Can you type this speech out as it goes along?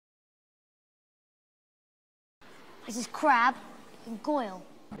This is crab and goyle.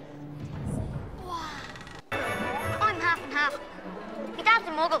 Wow. I'm half and half. My dad's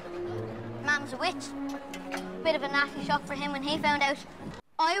a muggle. Mam's a witch. Bit of a nasty shock for him when he found out.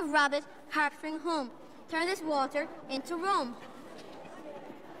 I, a rabbit, harpstring hum. Turn this water into rum.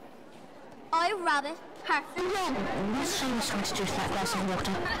 I, rabbit, harpstring rum. What's Seamus trying to do to that glass of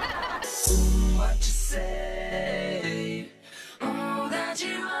water? What you say? Oh, that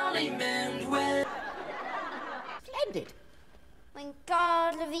you only meant well. Splendid.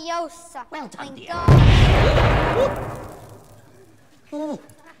 Wingardium Leviosa. Well done, dear. Oh.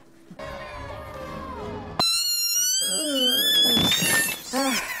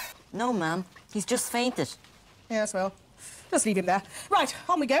 No, ma'am. He's just fainted. Yes, well, just leave him there. Right,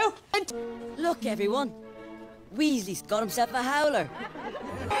 on we go. Look, everyone. Weasley's got himself a howler.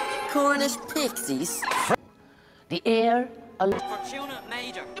 Cornish pixies. The air. Fortuna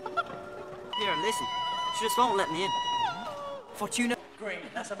Major. Here, listen. She just won't let me in. Fortuna. Green,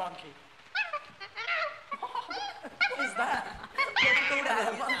 that's a monkey. What is that?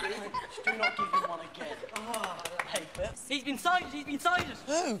 Do not give him one again. Oh, I hate it. He's been sighted, he's been sighted.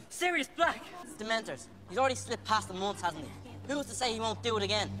 Who? Sirius Black. Dementors. He's already slipped past them once, hasn't he? Who's to say he won't do it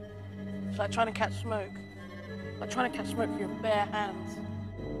again? It's like trying to catch smoke. Like trying to catch smoke with your bare hands.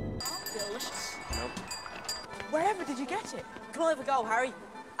 Delicious. Nope. Wherever did you get it? Come on, have a go, Harry.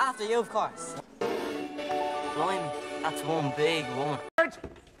 After you, of course. Blimey, that's one big woman.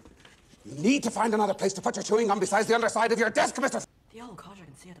 You need to find another place to put your chewing gum besides the underside of your desk, Mr. The old codger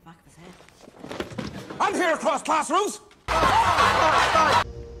can see at the back of his head. I'm here across classrooms!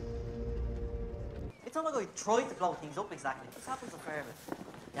 It's not like I tried to blow things up exactly. This happens a fair bit.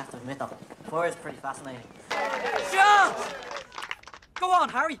 You have to admit though, fire is pretty fascinating. Shut! Go on,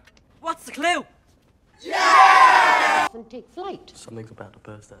 Harry. What's the clue? Yeah! And take flight. Something's about to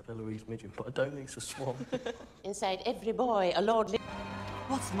burst out of Eloise Midgeon, but I don't think it's a swan. Inside every boy, a lordly...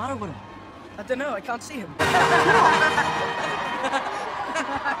 What's the matter with him? I don't know, I can't see him.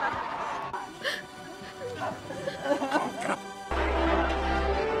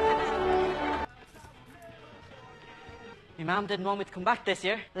 Your mum didn't want me to come back this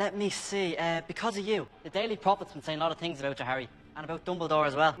year. Let me see. Because of you. The Daily Prophet's been saying a lot of things about you, Harry. And about Dumbledore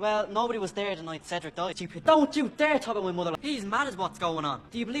as well. Well, nobody was there the night Cedric died. Stupid. Don't you dare talk about my mother. He's mad as what's going on.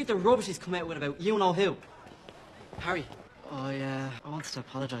 Do you believe the rubbish he's come out with about you-know-who? Harry, I wanted to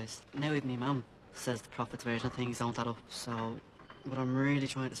apologise. Now even my mum says the Prophet's version of things don't add up. So, what I'm really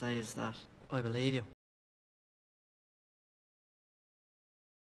trying to say is that I believe you.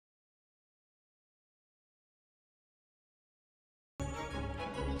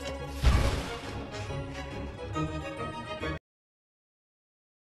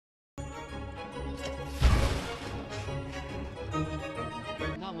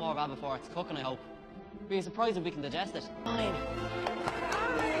 Not more rabbit before it's cooking, I hope. Be surprised if we can digest it. Fine.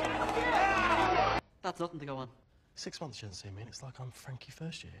 That's nothing to go on. 6 months she hasn't seen me, and it's like I'm Frankie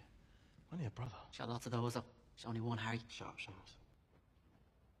first year. Only a brother. She had lots of those though. She's only one, Harry. Shut up, Seamus.